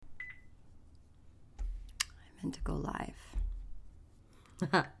and to go live.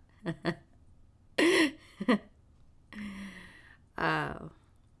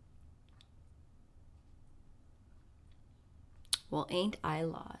 Well, ain't I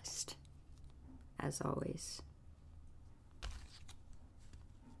lost, as always.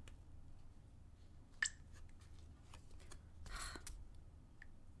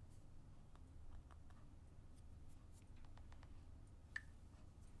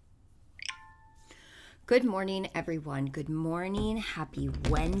 Good morning, everyone. Good morning. Happy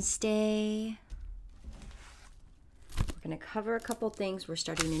Wednesday. We're going to cover a couple things. We're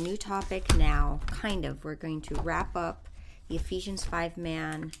starting a new topic now, kind of. We're going to wrap up the Ephesians 5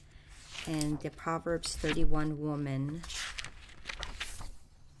 man and the Proverbs 31 woman.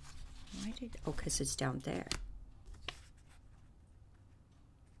 Because it's down there.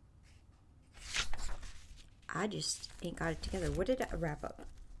 I just ain't got it together. What did I wrap up?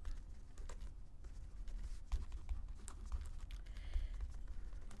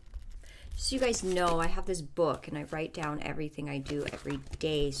 So you guys know I have this book and I write down everything I do every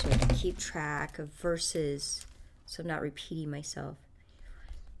day so I can keep track of verses so I'm not repeating myself.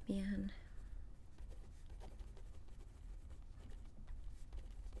 Man.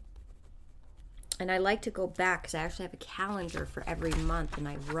 And I like to go back because I actually have a calendar for every month and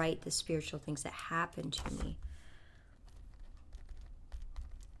I write the spiritual things that happen to me.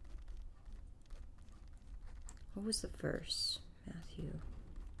 What was the verse? Matthew.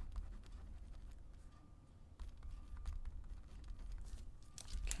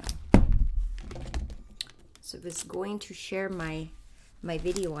 So I was going to share my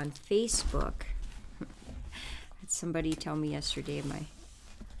video on Facebook. Had somebody tell me yesterday,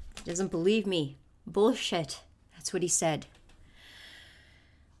 he doesn't believe me. Bullshit. That's what he said.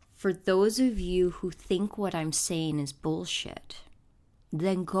 For those of you who think what I'm saying is bullshit,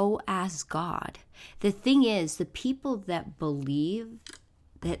 then go ask God. The thing is, the people that believe,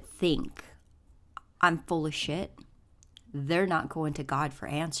 that think I'm full of shit, they're not going to God for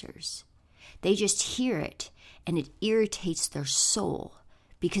answers. They just hear it and it irritates their soul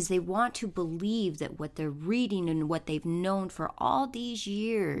because they want to believe that what they're reading and what they've known for all these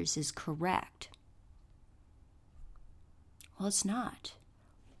years is correct. Well, it's not.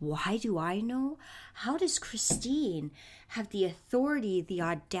 Why do I know? How does Christine have the authority, the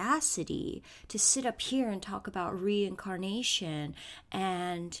audacity to sit up here and talk about reincarnation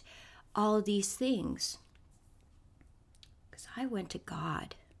and all of these things? Because I went to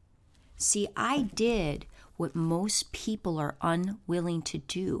God. See, I did what most people are unwilling to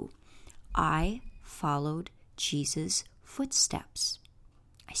do. I followed Jesus' footsteps.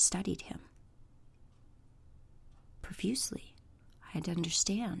 I studied him profusely. I had to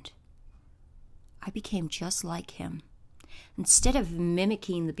understand. I became just like him. Instead of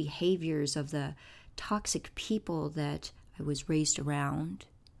mimicking the behaviors of the toxic people that I was raised around,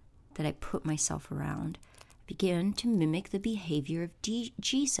 that I put myself around, I began to mimic the behavior of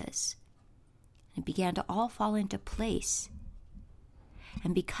Jesus. It began to all fall into place.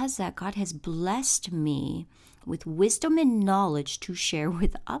 And because that, God has blessed me with wisdom and knowledge to share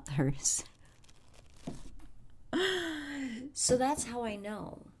with others. So that's how I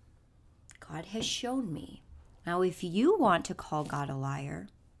know. God has shown me. Now, if you want to call God a liar,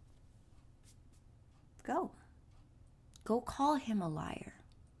 go. Go call him a liar.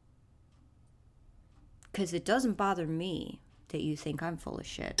 Because it doesn't bother me that you think I'm full of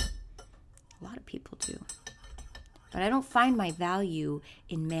shit. A lot of people do. But I don't find my value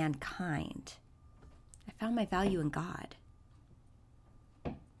in mankind. I found my value in God.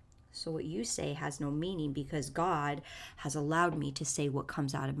 So what you say has no meaning because God has allowed me to say what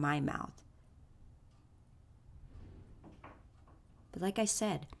comes out of my mouth. But like I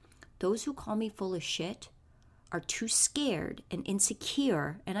said, those who call me full of shit are too scared and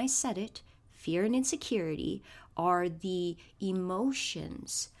insecure, and I said it, fear and insecurity are the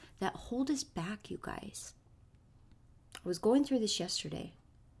emotions that hold us back, you guys. I was going through this yesterday.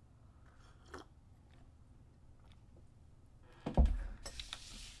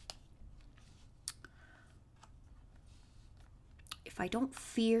 If I don't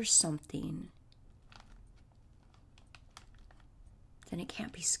fear something, then it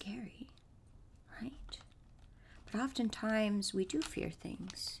can't be scary, right? But oftentimes we do fear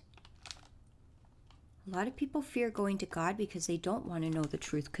things. A lot of people fear going to God because they don't want to know the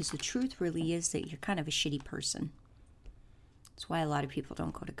truth, because the truth really is that you're kind of a shitty person. That's why a lot of people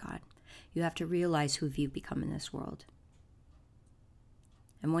don't go to God. You have to realize who you've become in this world.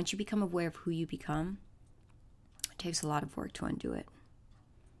 And once you become aware of who you become, it takes a lot of work to undo it.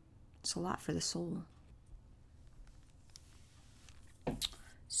 It's a lot for the soul.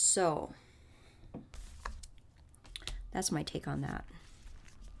 So, That's my take on that.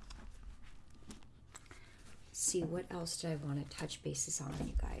 Let's see, what else do I want to touch bases on,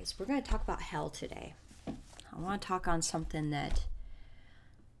 you guys? We're going to talk about hell today. I want to talk on something that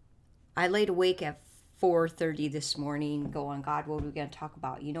I laid awake at 4:30 this morning going, God, what are we going to talk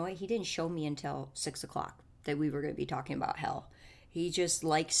about? You know what? He didn't show me until 6 o'clock that we were going to be talking about hell. He just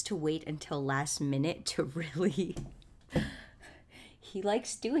likes to wait until last minute to really... He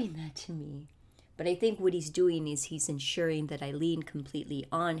likes doing that to me. But I think what he's doing is he's ensuring that I lean completely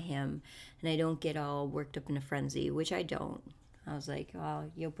on him and I don't get all worked up in a frenzy, which I don't. I was like,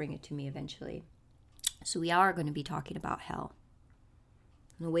 oh, you'll bring it to me eventually. So we are going to be talking about hell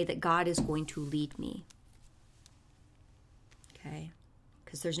and the way that God is going to lead me. Okay?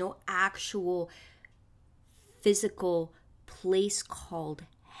 Because there's no actual physical place called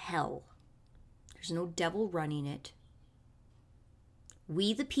hell. There's no devil running it.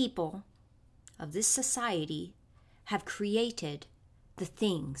 We, the people of this society, have created the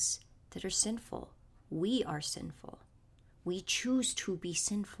things that are sinful. We are sinful. We choose to be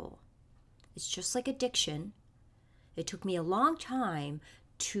sinful. It's just like addiction. It took me a long time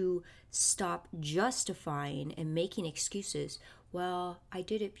to stop justifying and making excuses. Well, I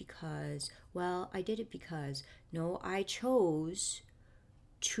did it because. No, I chose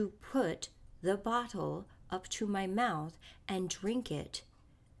to put the bottle up to my mouth and drink it.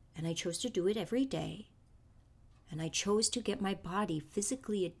 And I chose to do it every day. And I chose to get my body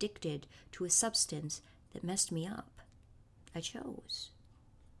physically addicted to a substance that messed me up. I chose.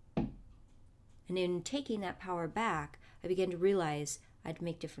 And in taking that power back, I began to realize I'd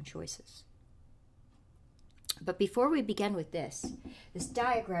make different choices. But before we begin with this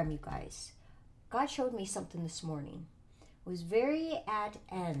diagram, you guys, God showed me something this morning. It was very at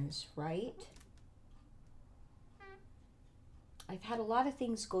ends, right? I've had a lot of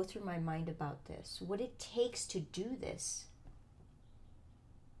things go through my mind about this. What it takes to do this.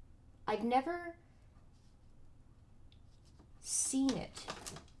 I've never seen it.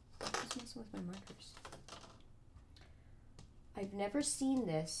 What's messing with my markers? I've never seen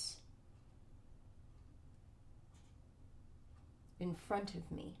this in front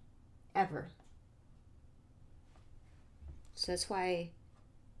of me, ever. So that's why,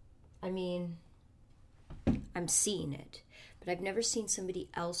 I'm seeing it. But I've never seen somebody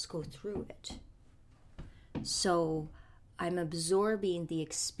else go through it. So I'm absorbing the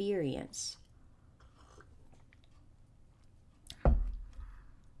experience.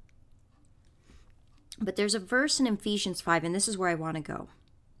 But there's a verse in Ephesians 5, and this is where I want to go.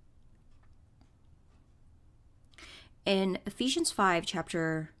 In Ephesians 5,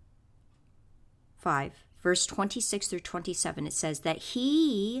 chapter 5, verse 26 through 27, it says that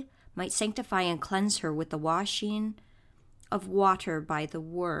he might sanctify and cleanse her with the washing of water by the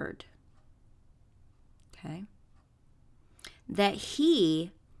word. Okay? That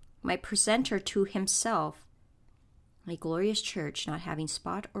he might present her to himself a glorious church, not having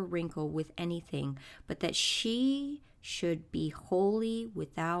spot or wrinkle with anything, but that she should be holy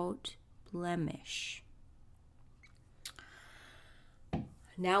without blemish.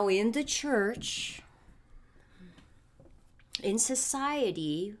 Now in the church, in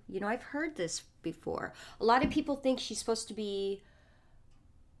society, I've heard this before. A lot of people think she's supposed to be,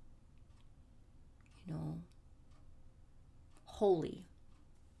 holy.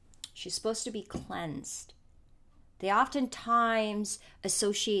 She's supposed to be cleansed. They oftentimes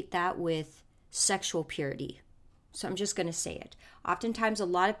associate that with sexual purity. So I'm just going to say it. Oftentimes a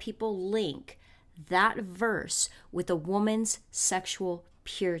lot of people link that verse with a woman's sexual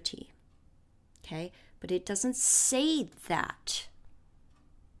purity. Okay? But it doesn't say that.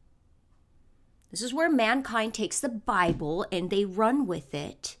 This is where mankind takes the Bible and they run with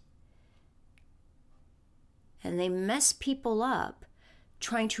it. And they mess people up,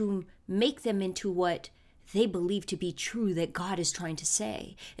 trying to make them into what they believe to be true that God is trying to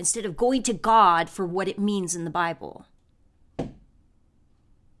say, instead of going to God for what it means in the Bible.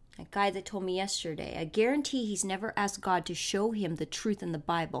 That guy that told me yesterday, I guarantee he's never asked God to show him the truth in the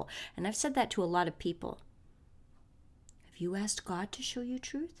Bible. And I've said that to a lot of people. Have you asked God to show you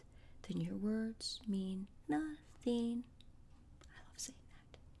truth? Then your words mean nothing. I love saying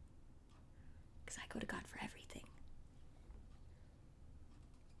that. Because I go to God for everything.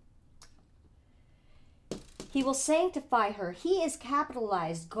 He will sanctify her. He is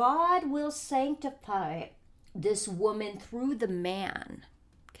capitalized. God will sanctify this woman through the man.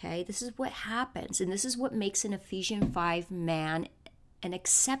 Okay, this is what happens. And this is what makes an Ephesians 5 man an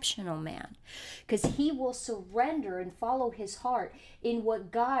exceptional man. Because he will surrender and follow his heart in what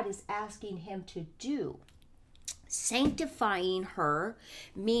God is asking him to do. Sanctifying her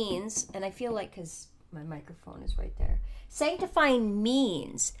means, and I feel like because My microphone is right there. Sanctifying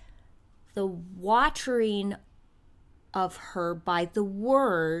means the watering of her by the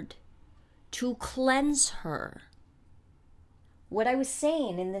word to cleanse her. What I was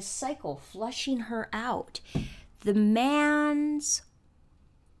saying in this cycle, flushing her out. The man's,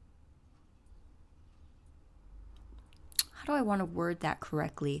 how do I want to word that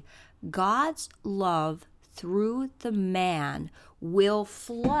correctly? God's love through the man will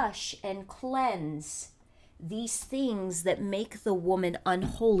flush and cleanse these things that make the woman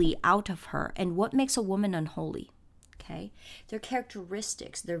unholy out of her. And what makes a woman unholy? Okay? Their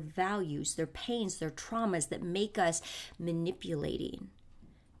characteristics, their values, their pains, their traumas that make us manipulating,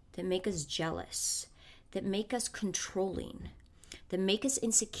 that make us jealous, that make us controlling, that make us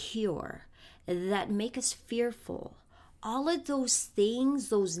insecure, that make us fearful. All of those things,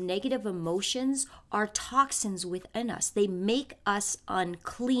 those negative emotions, are toxins within us. They make us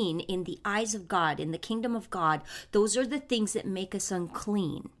unclean in the eyes of God, in the kingdom of God. Those are the things that make us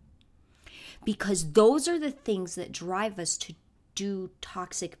unclean. Because those are the things that drive us to do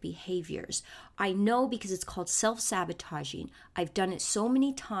toxic behaviors. I know because it's called self-sabotaging. I've done it so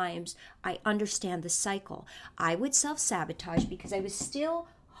many times. I understand the cycle. I would self-sabotage because I was still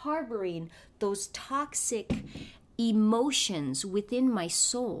harboring those toxic emotions within my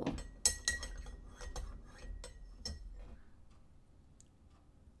soul.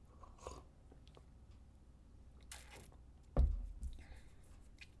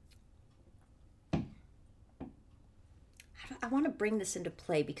 I want to bring this into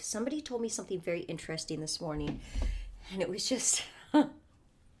play because somebody told me something very interesting this morning, and it was just, it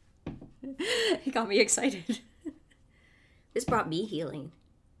got me excited. This brought me healing.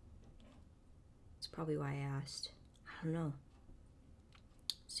 That's probably why I asked. I don't know.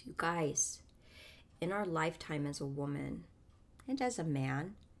 So you guys, in our lifetime as a woman and as a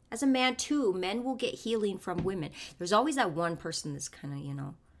man too, men will get healing from women. There's always that one person that's kind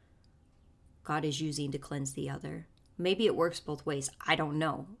of, God is using to cleanse the other. Maybe it works both ways. I don't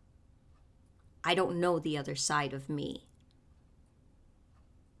know. I don't know the other side of me.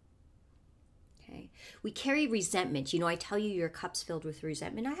 Okay. We carry resentment. I tell you your cup's filled with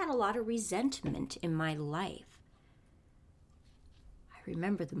resentment. I had a lot of resentment in my life. I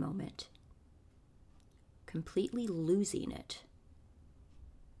remember the moment. Completely losing it.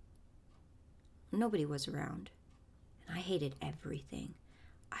 Nobody was around. And I hated everything.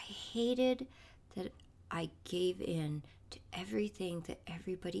 I hated that I gave in to everything that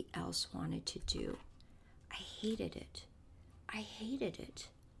everybody else wanted to do. I hated it. I hated it.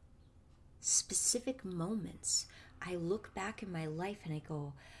 Specific moments. I look back in my life and I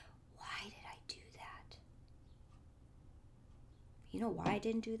go, why did I do that? You know why I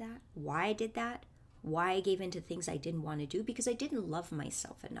didn't do that? Why I did that? Why I gave in to things I didn't want to do? Because I didn't love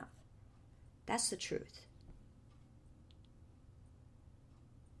myself enough. That's the truth.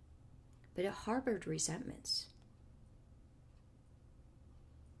 But it harbored resentments.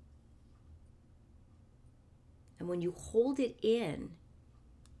 And when you hold it in,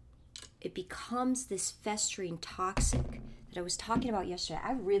 it becomes this festering toxic that I was talking about yesterday.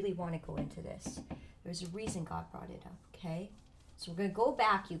 I really want to go into this. There's a reason God brought it up, okay? So we're going to go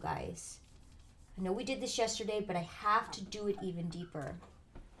back, you guys. I know we did this yesterday, but I have to do it even deeper.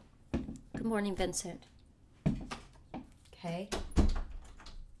 Good morning, Vincent. Okay?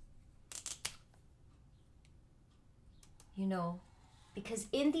 Because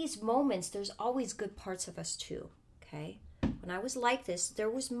in these moments, there's always good parts of us too, okay? When I was like this, there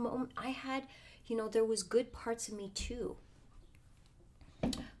was there was good parts of me too.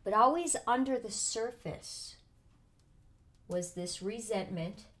 But always under the surface was this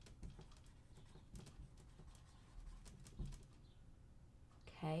resentment,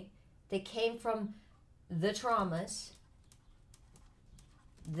 okay? That came from the traumas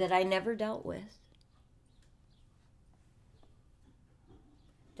that I never dealt with.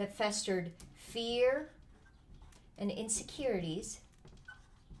 That festered fear and insecurities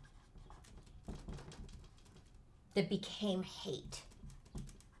that became hate.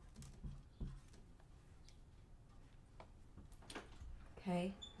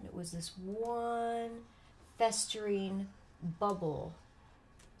 Okay? And it was this one festering bubble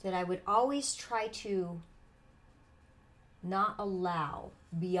that I would always try to not allow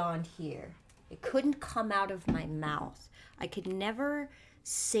beyond here. It couldn't come out of my mouth. I could never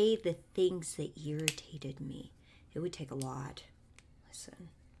say the things that irritated me. It would take a lot. Listen,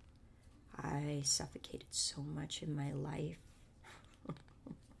 I suffocated so much in my life.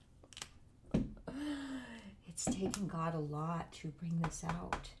 It's taken God a lot to bring this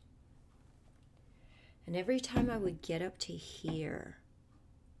out. And every time I would get up to here,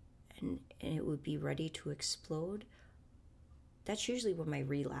 and it would be ready to explode, that's usually when my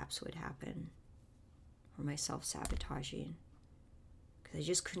relapse would happen, or my self-sabotaging, because I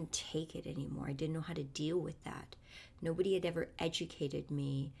just couldn't take it anymore. I didn't know how to deal with that. Nobody had ever educated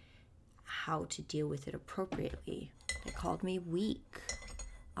me how to deal with it appropriately. They called me weak.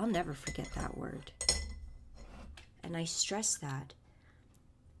 I'll never forget that word. And I stress that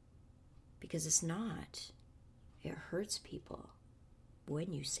because it's not. It hurts people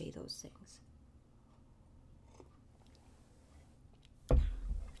when you say those things.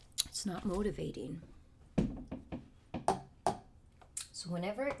 It's not motivating. So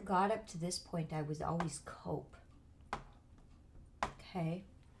whenever it got up to this point, I would always cope. Okay?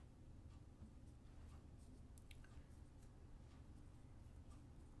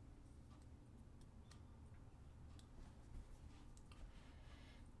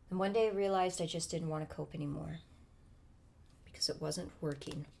 And one day I realized I just didn't want to cope anymore because it wasn't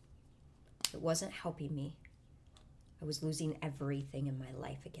working. It wasn't helping me. I was losing everything in my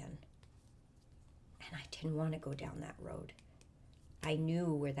life again. And I didn't want to go down that road. I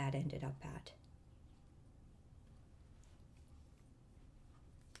knew where that ended up at.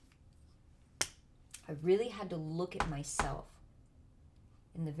 I really had to look at myself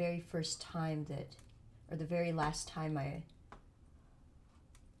in the very first time or the very last time I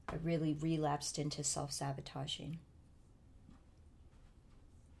really relapsed into self-sabotaging.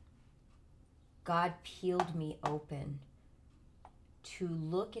 God peeled me open to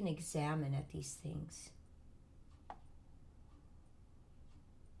look and examine at these things.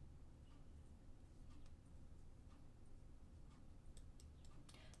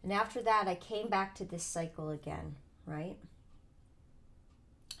 And after that, I came back to this cycle again, right?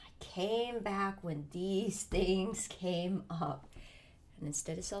 I came back when these things came up. And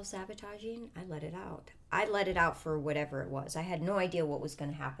instead of self-sabotaging, I let it out. I let it out for whatever it was. I had no idea what was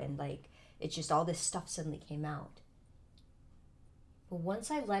going to happen. It's just all this stuff suddenly came out. But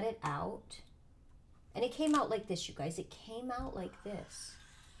once I let it out, and it came out like this, you guys. It came out like this.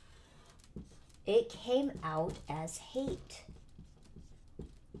 It came out as hate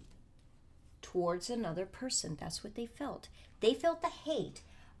towards another person. That's what they felt. They felt the hate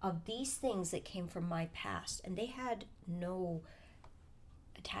of these things that came from my past. And they had no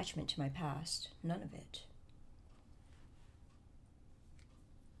attachment to my past. None of it.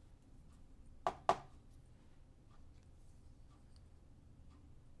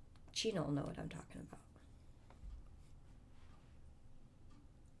 Gina will know what I'm talking about.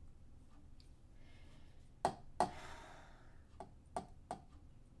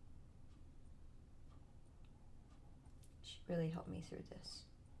 She really helped me through this.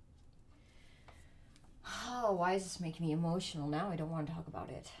 Oh, why is this making me emotional now? I don't want to talk about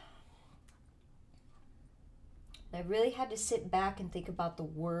it. I really had to sit back and think about the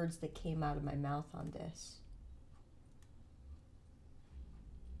words that came out of my mouth on this.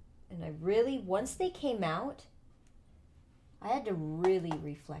 And I really, once they came out, I had to really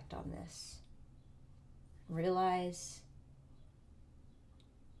reflect on this. Realize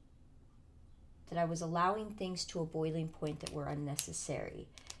that I was allowing things to a boiling point that were unnecessary.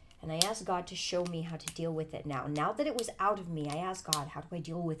 And I asked God to show me how to deal with it now. Now that it was out of me, I asked God, how do I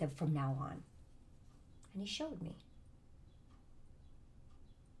deal with it from now on? And He showed me.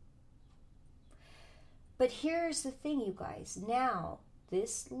 But here's the thing, you guys. Now,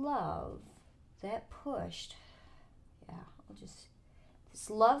 this love that pushed, this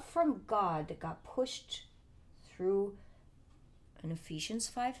love from God that got pushed through an Ephesians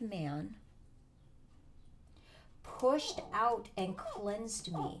 5 man, pushed out and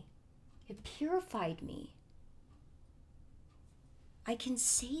cleansed me. It purified me. I can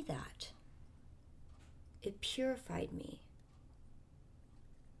say that. It purified me.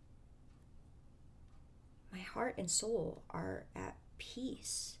 My heart and soul are at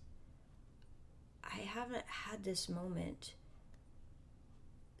peace. I haven't had this moment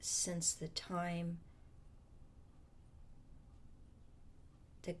since the time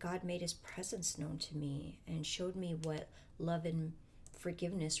that God made His presence known to me and showed me what love and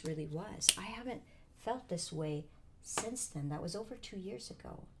forgiveness really was. I haven't felt this way since then. That was over 2 years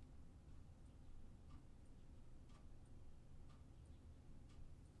ago.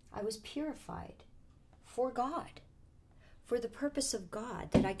 I was purified for God, for the purpose of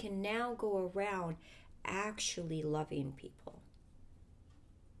God, that I can now go around actually loving people,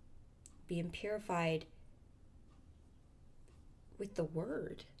 being purified with the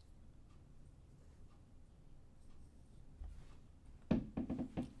Word.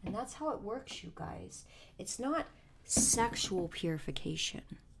 And that's how it works, you guys. It's not sexual purification.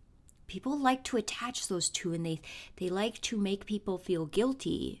 People like to attach those two, and they like to make people feel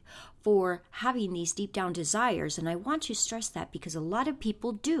guilty for having these deep down desires. And I want to stress that because a lot of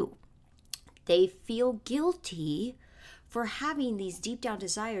people do. They feel guilty for having these deep down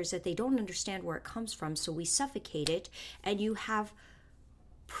desires that they don't understand where it comes from. So we suffocate it, and you have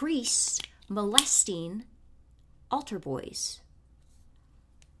priests molesting altar boys.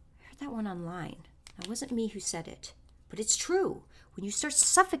 I heard that one online. That wasn't me who said it, but it's true. When you start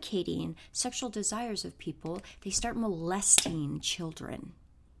suffocating sexual desires of people, they start molesting children.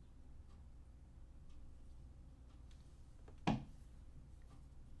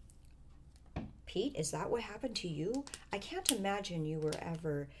 Pete, is that what happened to you? I can't imagine you were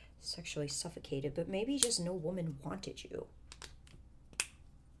ever sexually suffocated, but maybe just no woman wanted you.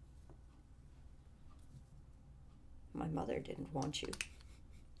 My mother didn't want you.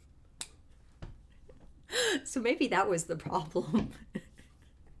 So maybe that was the problem.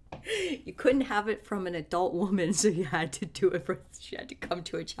 You couldn't have it from an adult woman, so you had to do it she had to come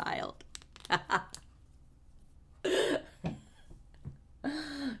to a child.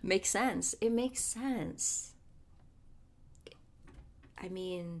 Makes sense. It makes sense. I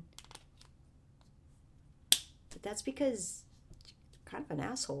mean, but that's because you're kind of an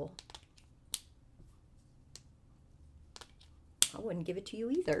asshole. I wouldn't give it to you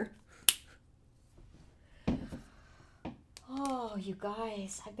either. Oh, you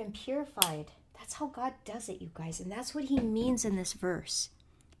guys, I've been purified. That's how God does it, you guys. And that's what he means in this verse.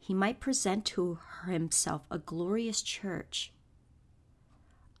 He might present to himself a glorious church.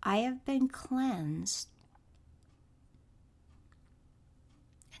 I have been cleansed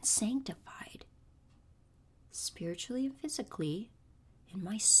and sanctified, spiritually and physically, in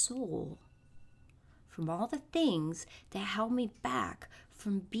my soul, from all the things that held me back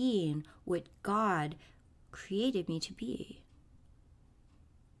from being what God created me to be.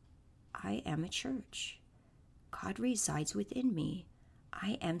 I am a church. God resides within me.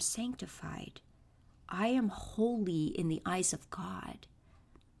 I am sanctified. I am holy in the eyes of God.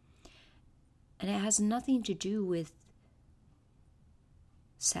 And it has nothing to do with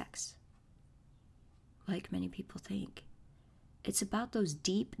sex, like many people think. It's about those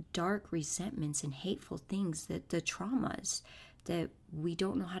deep, dark resentments and hateful things, that the traumas that we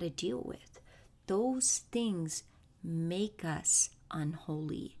don't know how to deal with. Those things make us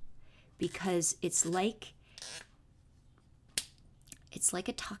unholy, because it's like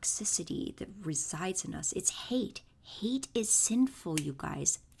a toxicity that resides in us. It's hate. Hate is sinful, you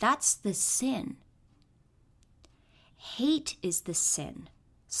guys. That's the sin. Hate is the sin.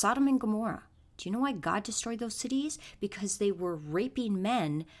 Sodom and Gomorrah. Do you know why God destroyed those cities? Because they were raping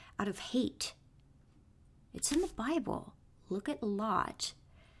men out of hate. It's in the Bible. Look at Lot.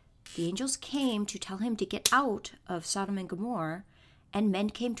 The angels came to tell him to get out of Sodom and Gomorrah, and men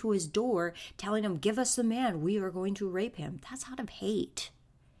came to his door telling him, "Give us the man, we are going to rape him." That's out of hate.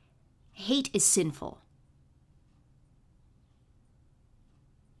 Hate is sinful.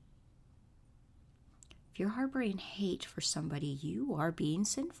 If you're harboring hate for somebody, you are being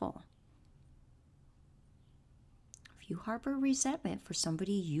sinful. If you harbor resentment for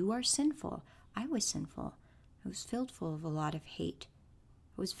somebody, you are sinful. I was sinful. I was filled full of a lot of hate.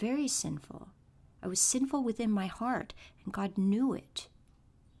 I was very sinful. I was sinful within my heart, and God knew it.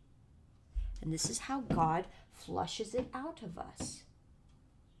 And this is how God flushes it out of us.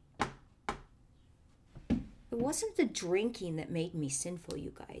 It wasn't the drinking that made me sinful,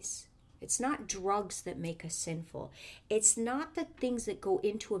 you guys. It's not drugs that make us sinful. It's not the things that go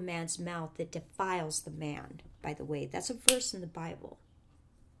into a man's mouth that defiles the man, by the way. That's a verse in the Bible.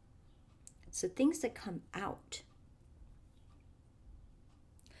 It's the things that come out.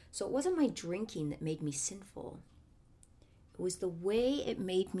 So it wasn't my drinking that made me sinful. It was the way it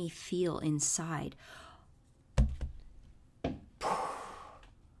made me feel inside.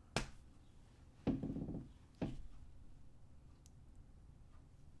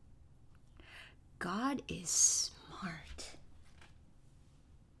 God is smart.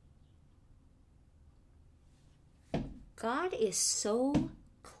 God is so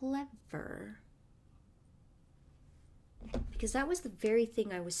clever. Because that was the very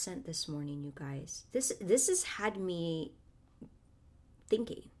thing I was sent this morning, you guys. This has had me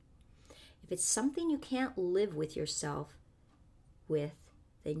thinking. If it's something you can't live with yourself with,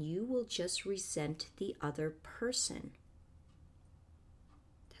 then you will just resent the other person.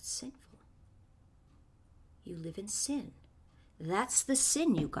 That's sinful. You live in sin. That's the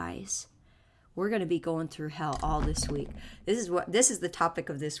sin, you guys. We're going to be going through hell all this week. This is the topic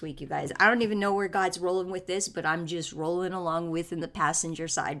of this week, you guys. I don't even know where God's rolling with this, but I'm just rolling along with in the passenger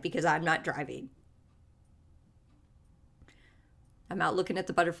side because I'm not driving. I'm out looking at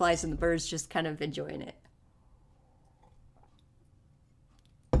the butterflies and the birds, just kind of enjoying it.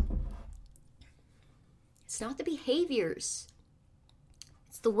 It's not the behaviors.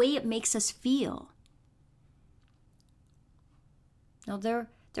 It's the way it makes us feel. Now, there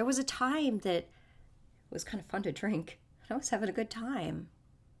was a time that it was kind of fun to drink. I was having a good time.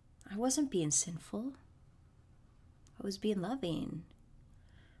 I wasn't being sinful. I was being loving.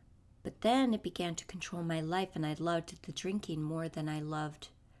 But then it began to control my life, and I loved the drinking more than I loved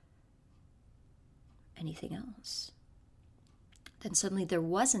anything else. Then suddenly there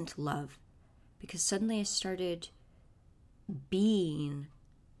wasn't love, because suddenly I started being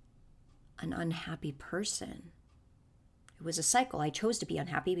an unhappy person. It was a cycle. I chose to be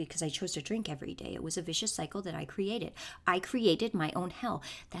unhappy because I chose to drink every day. It was a vicious cycle that I created. I created my own hell.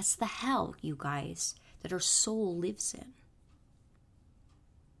 That's the hell, you guys, that our soul lives in.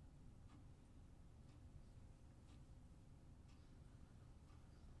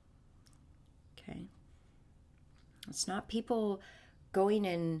 Okay? It's not people going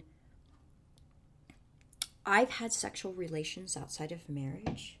and... I've had sexual relations outside of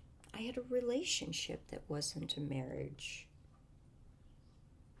marriage. I had a relationship that wasn't a marriage.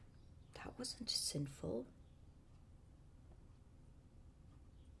 That wasn't sinful.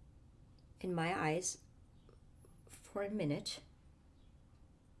 In my eyes, for a minute,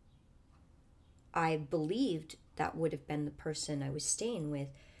 I believed that would have been the person I was staying with,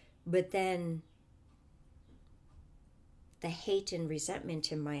 but then the hate and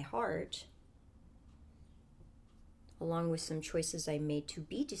resentment in my heart, along with some choices I made to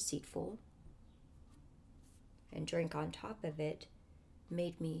be deceitful and drink on top of it,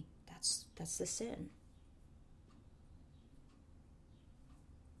 made me, that's the sin.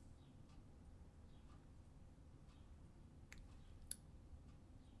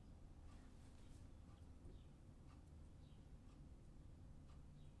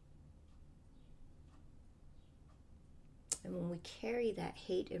 And when we carry that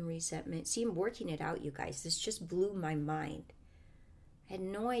hate and resentment, see, I'm working it out, you guys. This just blew my mind. I had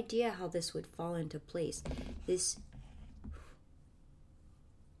no idea how this would fall into place. This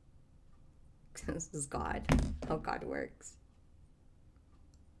is God, how God works.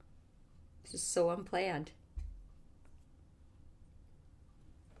 It's just so unplanned.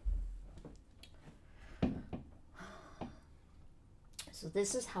 So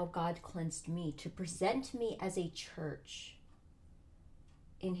this is how God cleansed me, to present me as a church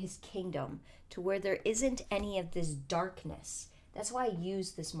in his kingdom, to where there isn't any of this darkness. That's why I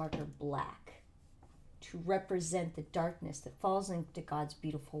use this marker black, to represent the darkness that falls into God's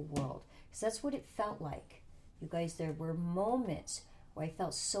beautiful world. Because that's what it felt like. You guys, there were moments where I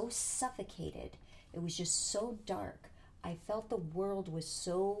felt so suffocated. It was just so dark. I felt the world was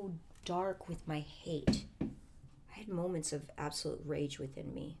so dark with my hate. I had moments of absolute rage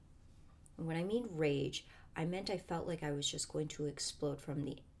within me. And when I mean rage, I meant I felt like I was just going to explode from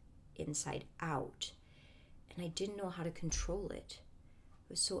the inside out. And I didn't know how to control it. I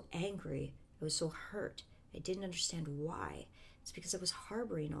was so angry. I was so hurt. I didn't understand why. It's because I was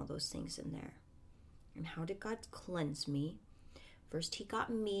harboring all those things in there. And how did God cleanse me? First, he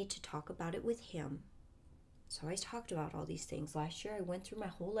got me to talk about it with him. So I talked about all these things. Last year, I went through my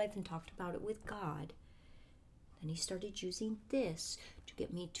whole life and talked about it with God. And he started using this to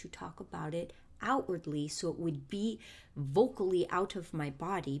get me to talk about it outwardly, so it would be vocally out of my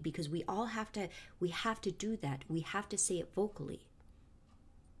body, because we have to do that. We have to say it vocally.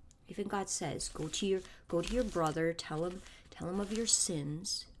 Even God says, go to your brother, tell him of your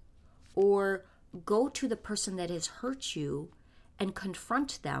sins, or go to the person that has hurt you and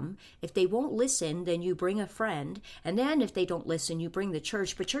confront them. If they won't listen, then you bring a friend. And then if they don't listen, you bring the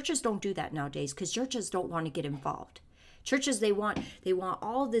church. But churches don't do that nowadays, because churches don't want to get involved. Churches, they want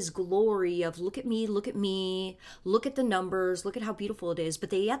all this glory of look at me, look at the numbers, look at how beautiful it is. But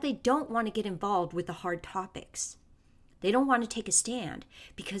they don't want to get involved with the hard topics. They don't want to take a stand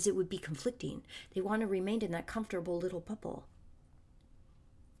because it would be conflicting. They want to remain in that comfortable little bubble.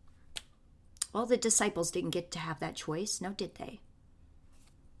 Well, the disciples didn't get to have that choice, now did they?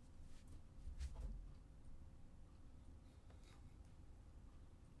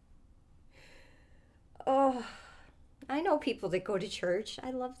 Oh, I know people that go to church.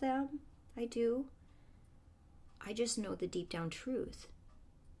 I love them. I do. I just know the deep down truth.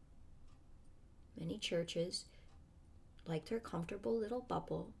 Many churches like their comfortable little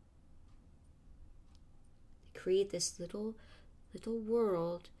bubble. They create this little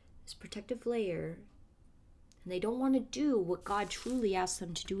world, this protective layer, and they don't want to do what God truly asks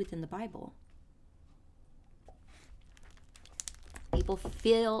them to do within the Bible. People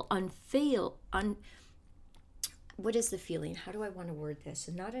what is the feeling? How do I want to word this?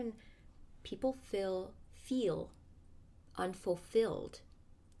 And not in people feel unfulfilled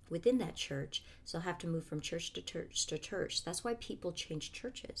within that church, so they'll have to move from church to church to church. That's why people change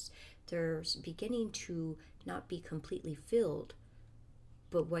churches. They're beginning to not be completely filled,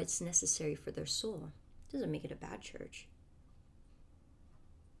 but what's necessary for their soul. Doesn't make it a bad church.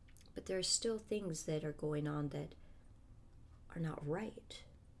 But there are still things that are going on that are not right.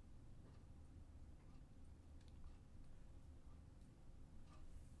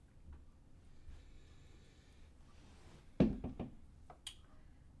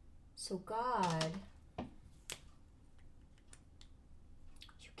 So God, you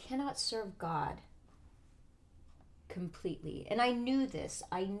cannot serve God completely. And I knew this.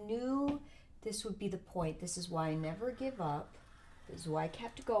 I knew this would be the point. This is why I never give up. This is why I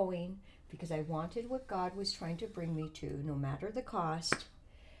kept going, because I wanted what God was trying to bring me to, no matter the cost.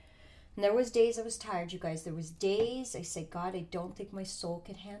 And there was days I was tired, you guys. There was days I said, God, I don't think my soul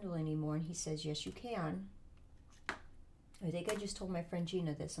can handle anymore. And he says, yes, you can. I think I just told my friend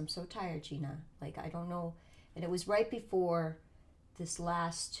Gina this. I'm so tired, Gina. Like, I don't know. And it was right before this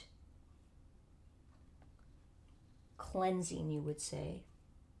last cleansing, you would say.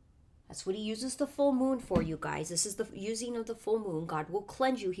 That's what he uses the full moon for, you guys. This is the using of the full moon. God will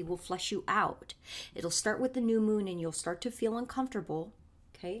cleanse you. He will flesh you out. It'll start with the new moon and you'll start to feel uncomfortable.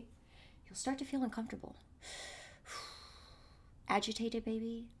 Okay? You'll start to feel uncomfortable. Agitated,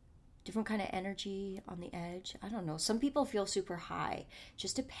 baby. Different kind of energy on the edge. I don't know. Some people feel super high.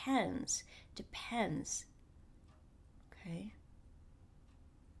 Just depends. Depends. Okay?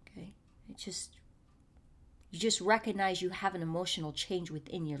 Okay? You just recognize you have an emotional change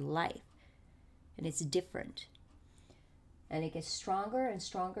within your life. And it's different. And it gets stronger and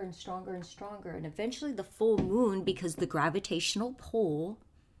stronger and stronger and stronger. And eventually the full moon, because the gravitational pull.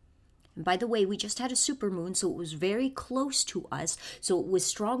 And by the way, we just had a supermoon, so it was very close to us. So it was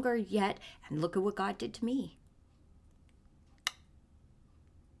stronger yet. And look at what God did to me.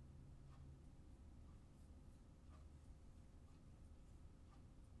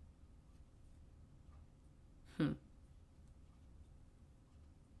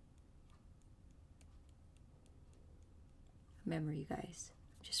 Remember, you guys.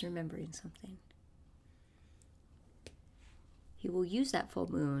 Just remembering something. He will use that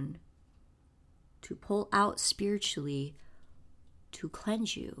full moon to pull out spiritually, to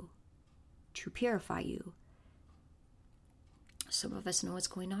cleanse you, to purify you. Some of us know what's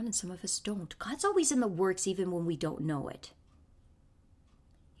going on and some of us don't. God's always in the works even when we don't know it.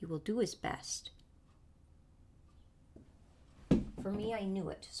 He will do his best. For me, I knew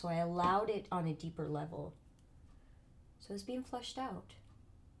it, so I allowed it on a deeper level. So it's being flushed out.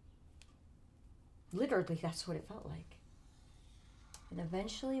 Literally, that's what it felt like. And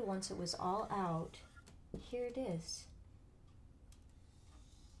eventually, once it was all out, here it is.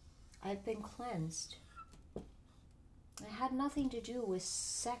 I've been cleansed. It had nothing to do with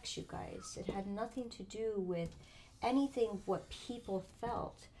sex, you guys. It had nothing to do with anything what people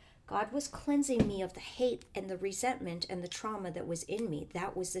felt. God was cleansing me of the hate and the resentment and the trauma that was in me.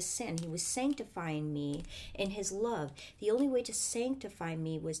 That was the sin. He was sanctifying me in his love. The only way to sanctify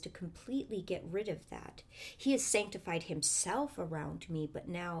me was to completely get rid of that. He has sanctified himself around me, but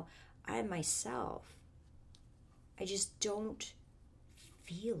now I myself, I just don't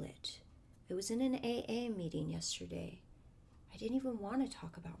feel it. I was in an AA meeting yesterday. I didn't even want to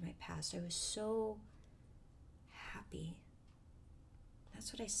talk about my past. I was so happy.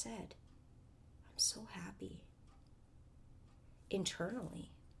 That's what I said. I'm so happy.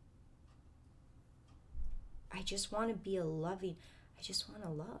 Internally. I just want to be I just want to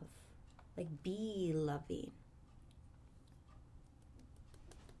love. Like, be loving.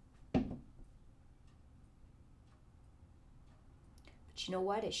 But you know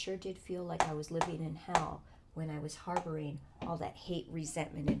what? It sure did feel like I was living in hell when I was harboring all that hate,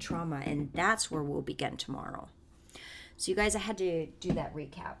 resentment, and trauma. And that's where we'll begin tomorrow. So you guys, I had to do that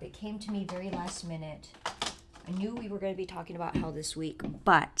recap. It came to me very last minute. I knew we were going to be talking about hell this week,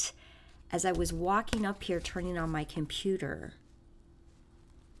 but as I was walking up here, turning on my computer,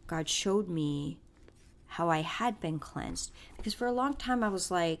 God showed me how I had been cleansed. Because for a long time I was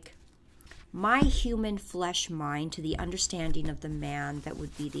like, my human flesh mind to the understanding of the man that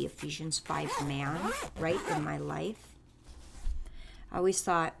would be the Ephesians 5 man, right, in my life. I always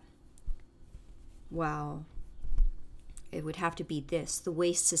thought, well, it would have to be this. The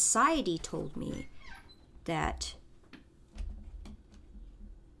way society told me that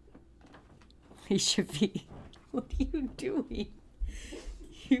he should be. What are you doing?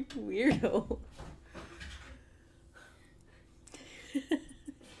 You weirdo.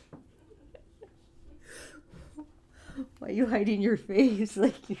 are you hiding your face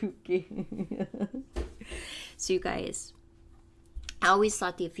like you can? So you guys, I always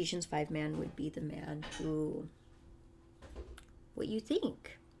thought the Ephesians 5 man would be the man who, what you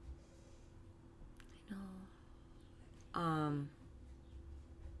think? I know.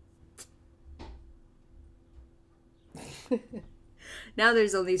 Now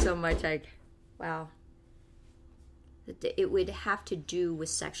there's only so much wow. It would have to do with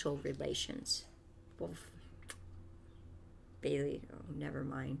sexual relations. Well, Bailey, oh, never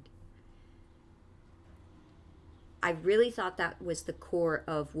mind. I really thought that was the core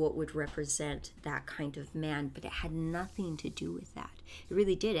of what would represent that kind of man, but it had nothing to do with that. It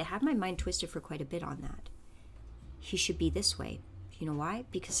really did. It had my mind twisted for quite a bit on that. He should be this way. You know why?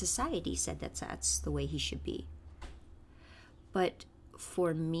 Because society said that's the way he should be. But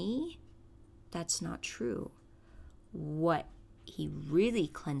for me, that's not true. What he really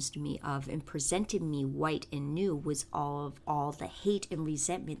cleansed me of and presented me white and new was all the hate and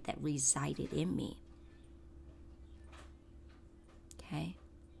resentment that resided in me. Okay?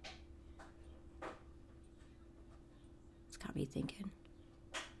 It's got me thinking.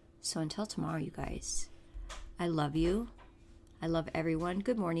 So until tomorrow, you guys, I love you. I love everyone.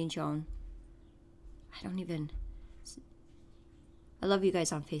 Good morning, Joan. I love you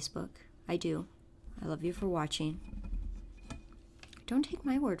guys on Facebook. I do. I love you for watching. Don't take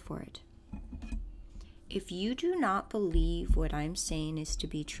my word for it. If you do not believe what I'm saying is to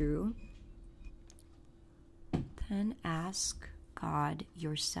be true, then ask God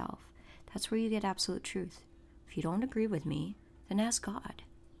yourself. That's where you get absolute truth. If you don't agree with me, then ask God.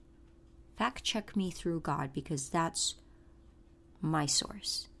 Fact check me through God, because that's my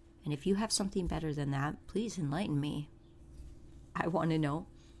source. And if you have something better than that, please enlighten me. I want to know.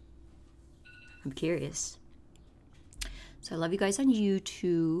 I'm curious. So I love you guys on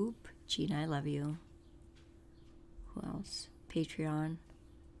YouTube. Gina, I love you. Who else? Patreon.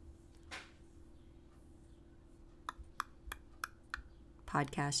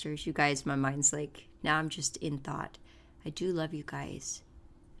 Podcasters. You guys, my mind's like, now I'm just in thought. I do love you guys.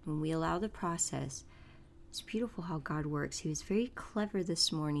 When we allow the process, it's beautiful how God works. He was very clever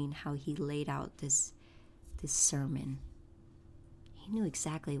this morning how he laid out this sermon. He knew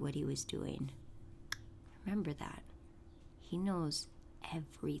exactly what he was doing. Remember that. He knows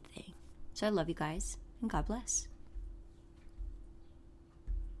everything. So I love you guys, and God bless.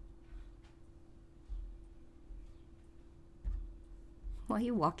 Why are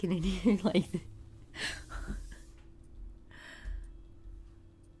you walking in here like this?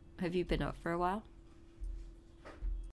 Have you been up for a while?